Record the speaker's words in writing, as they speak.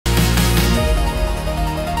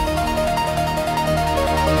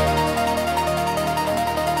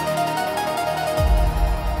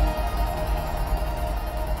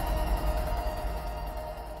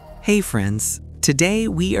Hey friends, today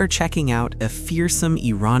we are checking out a fearsome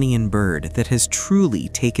Iranian bird that has truly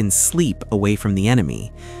taken sleep away from the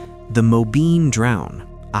enemy. The Mobin drone,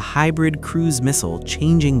 a hybrid cruise missile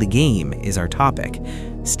changing the game, is our topic.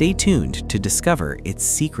 Stay tuned to discover its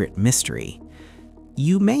secret mystery.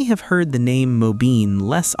 You may have heard the name Mobin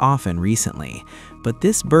less often recently, but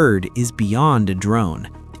this bird is beyond a drone.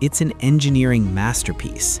 It's an engineering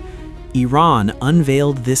masterpiece. Iran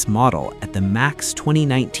unveiled this model at the MAX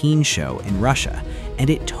 2019 show in Russia, and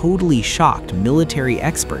it totally shocked military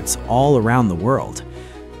experts all around the world.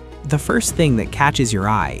 The first thing that catches your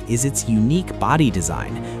eye is its unique body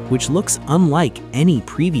design, which looks unlike any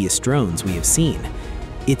previous drones we have seen.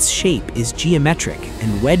 Its shape is geometric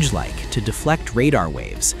and wedge-like to deflect radar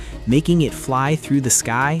waves, making it fly through the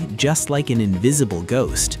sky just like an invisible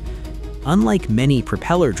ghost. Unlike many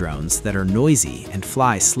propeller drones that are noisy and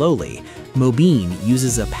fly slowly, Mobin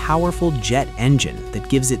uses a powerful jet engine that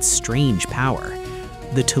gives it strange power.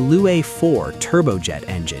 The Tulue 4 turbojet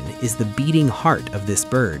engine is the beating heart of this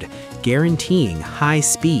bird, guaranteeing high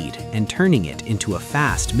speed and turning it into a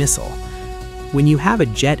fast missile. When you have a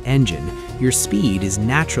jet engine, your speed is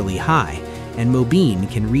naturally high, and Mobin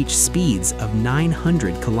can reach speeds of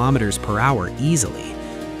 900 kilometers per hour easily.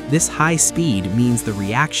 This high speed means the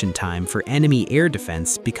reaction time for enemy air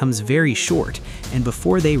defense becomes very short, and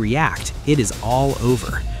before they react, it is all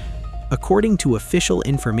over. According to official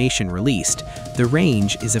information released, the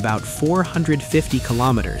range is about 450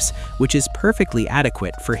 kilometers, which is perfectly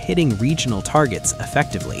adequate for hitting regional targets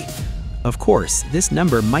effectively. Of course, this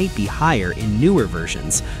number might be higher in newer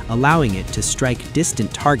versions, allowing it to strike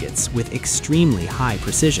distant targets with extremely high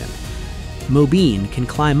precision. Mobin can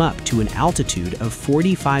climb up to an altitude of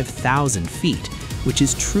 45,000 feet, which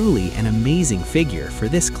is truly an amazing figure for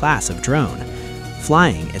this class of drone.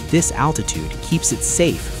 Flying at this altitude keeps it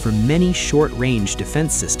safe from many short-range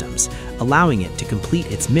defense systems, allowing it to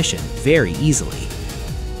complete its mission very easily.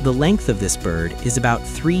 The length of this bird is about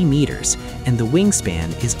 3 meters, and the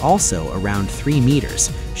wingspan is also around 3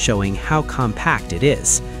 meters, showing how compact it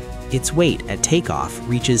is. Its weight at takeoff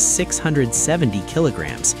reaches 670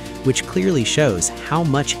 kilograms, which clearly shows how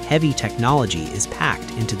much heavy technology is packed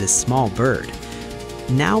into this small bird.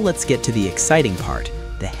 Now let's get to the exciting part,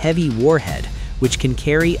 the heavy warhead, which can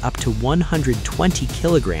carry up to 120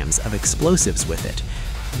 kilograms of explosives with it.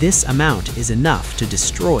 This amount is enough to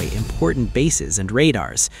destroy important bases and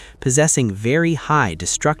radars, possessing very high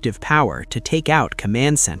destructive power to take out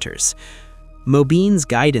command centers. Mobin's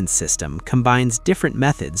guidance system combines different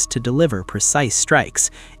methods to deliver precise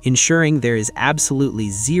strikes, ensuring there is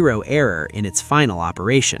absolutely zero error in its final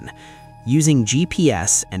operation. Using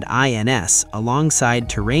GPS and INS alongside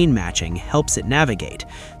terrain matching helps it navigate,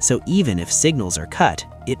 so even if signals are cut,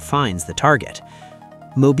 it finds the target.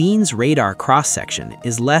 Mobin's radar cross-section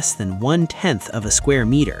is less than 1/10 of a square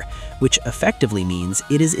meter, which effectively means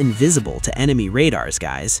it is invisible to enemy radars,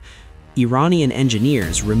 guys. Iranian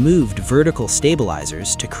engineers removed vertical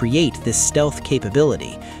stabilizers to create this stealth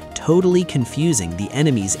capability, totally confusing the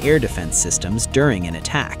enemy's air defense systems during an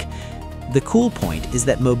attack. The cool point is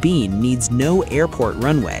that Mobin needs no airport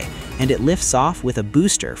runway, and it lifts off with a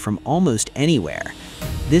booster from almost anywhere.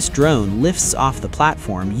 This drone lifts off the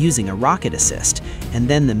platform using a rocket assist, and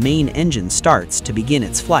then the main engine starts to begin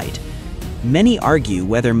its flight. Many argue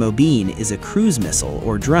whether Mobin is a cruise missile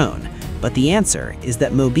or drone, but the answer is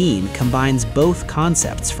that Mobin combines both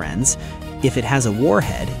concepts, friends. If it has a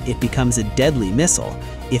warhead, it becomes a deadly missile.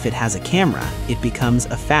 If it has a camera, it becomes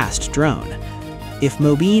a fast drone. If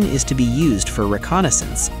Mobin is to be used for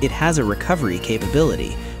reconnaissance, it has a recovery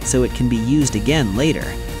capability, so it can be used again later.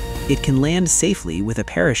 It can land safely with a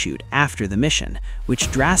parachute after the mission,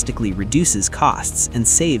 which drastically reduces costs and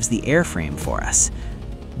saves the airframe for us.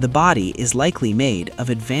 The body is likely made of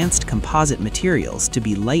advanced composite materials to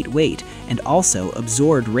be lightweight and also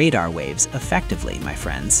absorb radar waves effectively, my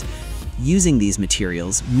friends. Using these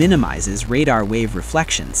materials minimizes radar wave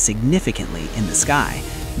reflection significantly in the sky,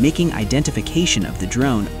 making identification of the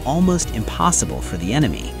drone almost impossible for the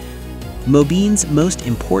enemy. Mobin's most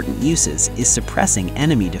important uses is suppressing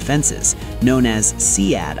enemy defenses, known as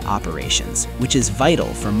SEAD operations, which is vital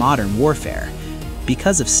for modern warfare.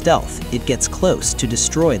 Because of stealth, it gets close to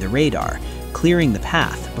destroy the radar, clearing the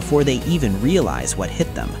path before they even realize what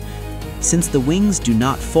hit them. Since the wings do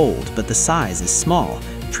not fold but the size is small,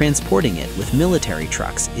 transporting it with military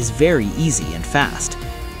trucks is very easy and fast.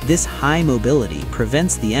 This high mobility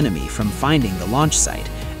prevents the enemy from finding the launch site,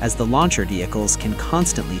 as the launcher vehicles can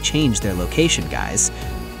constantly change their location, guys.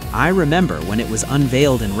 I remember when it was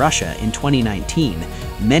unveiled in Russia in 2019,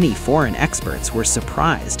 many foreign experts were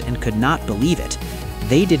surprised and could not believe it.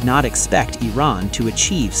 They did not expect Iran to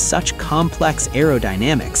achieve such complex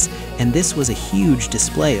aerodynamics, and this was a huge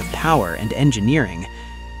display of power and engineering.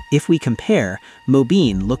 If we compare,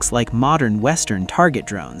 Mobin looks like modern Western target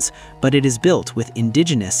drones, but it is built with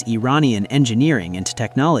indigenous Iranian engineering and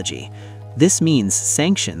technology. This means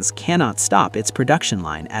sanctions cannot stop its production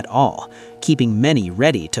line at all, keeping many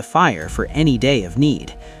ready to fire for any day of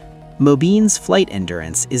need. Mobin's flight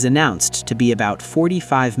endurance is announced to be about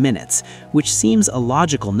 45 minutes, which seems a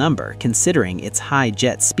logical number considering its high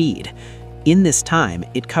jet speed. In this time,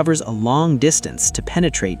 it covers a long distance to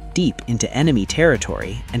penetrate deep into enemy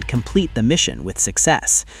territory and complete the mission with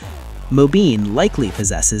success. Mobin likely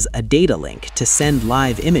possesses a data link to send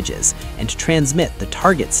live images and transmit the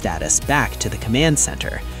target status back to the command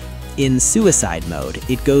center. In suicide mode,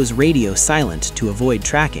 it goes radio silent to avoid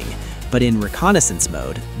tracking, but in reconnaissance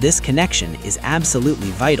mode, this connection is absolutely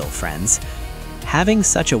vital, friends. Having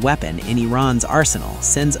such a weapon in Iran's arsenal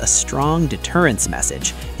sends a strong deterrence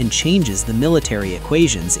message and changes the military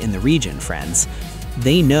equations in the region, friends.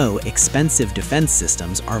 They know expensive defense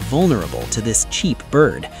systems are vulnerable to this cheap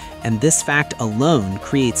bird, and this fact alone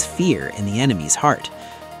creates fear in the enemy's heart.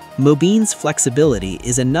 Mobin's flexibility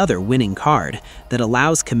is another winning card that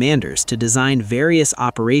allows commanders to design various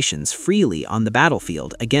operations freely on the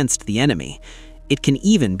battlefield against the enemy. It can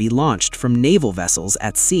even be launched from naval vessels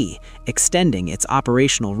at sea, extending its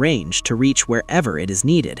operational range to reach wherever it is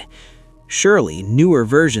needed. Surely, newer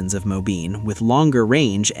versions of Mobin with longer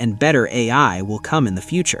range and better AI will come in the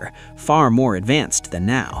future, far more advanced than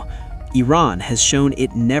now. Iran has shown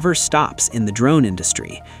it never stops in the drone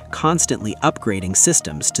industry, constantly upgrading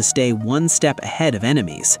systems to stay one step ahead of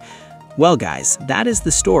enemies. Well guys, that is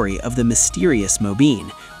the story of the mysterious Mobin,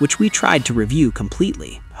 which we tried to review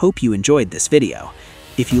completely. Hope you enjoyed this video.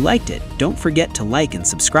 If you liked it, don't forget to like and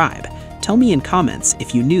subscribe. Tell me in comments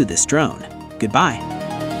if you knew this drone. Goodbye.